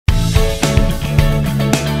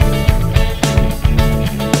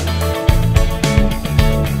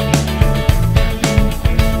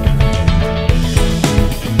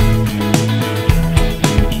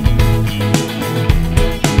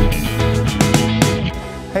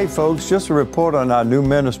Hey folks, just a report on our new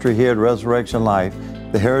ministry here at Resurrection Life,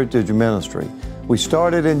 the Heritage Ministry. We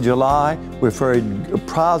started in July with very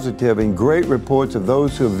positive and great reports of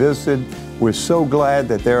those who have visited. We're so glad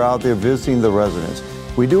that they're out there visiting the residents.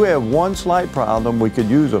 We do have one slight problem. We could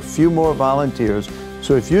use a few more volunteers.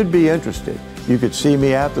 So if you'd be interested, you could see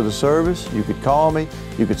me after the service, you could call me,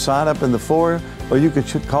 you could sign up in the foyer, or you could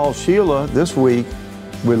call Sheila this week.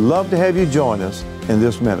 We'd love to have you join us in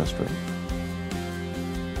this ministry.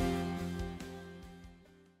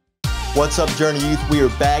 What's up, Journey Youth? We are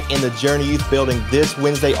back in the Journey Youth building this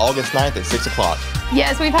Wednesday, August 9th at 6 o'clock.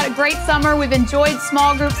 Yes, we've had a great summer. We've enjoyed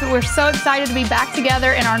small groups. We're so excited to be back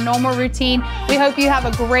together in our normal routine. We hope you have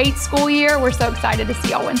a great school year. We're so excited to see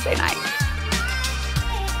y'all Wednesday night.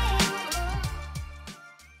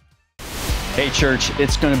 Hey church,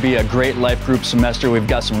 it's going to be a great life group semester. We've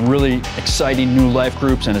got some really exciting new life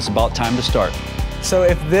groups and it's about time to start. So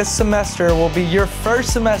if this semester will be your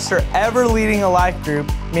first semester ever leading a life group,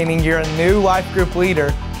 meaning you're a new life group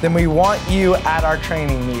leader, then we want you at our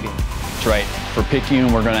training meeting. That's right. For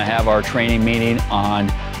Picayune, we're going to have our training meeting on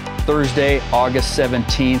Thursday, August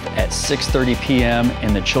 17th at 6:30 p.m.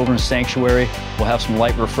 in the Children's Sanctuary. We'll have some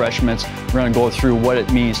light refreshments. We're going to go through what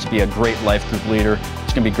it means to be a great life group leader.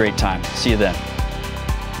 It's going to be a great time. See you then.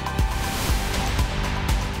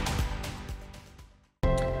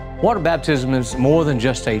 Water baptism is more than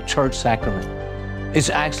just a church sacrament.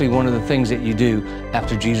 It's actually one of the things that you do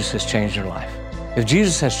after Jesus has changed your life. If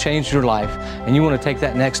Jesus has changed your life and you want to take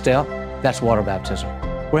that next step, that's water baptism.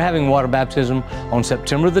 We're having water baptism on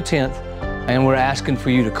September the 10th, and we're asking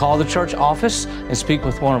for you to call the church office and speak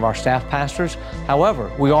with one of our staff pastors.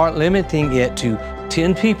 However, we are limiting it to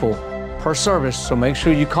 10 people per service, so make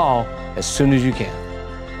sure you call as soon as you can.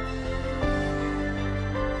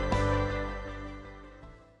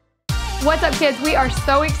 What's up, kids? We are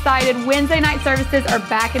so excited. Wednesday night services are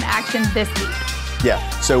back in action this week. Yeah,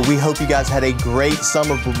 so we hope you guys had a great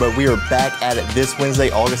summer, but we are back at it this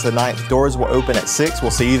Wednesday, August the 9th. Doors will open at 6.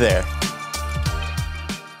 We'll see you there.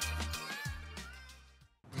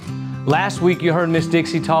 Last week, you heard Miss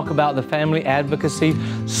Dixie talk about the family advocacy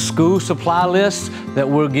school supply list that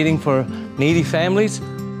we're getting for needy families.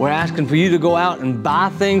 We're asking for you to go out and buy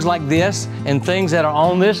things like this and things that are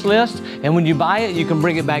on this list. And when you buy it, you can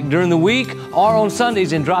bring it back during the week or on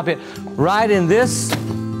Sundays and drop it right in this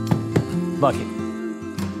bucket.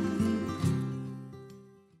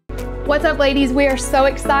 What's up, ladies? We are so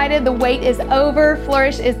excited. The wait is over.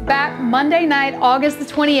 Flourish is back Monday night, August the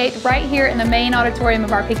 28th, right here in the main auditorium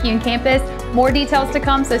of our Picayune campus. More details to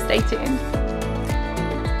come, so stay tuned.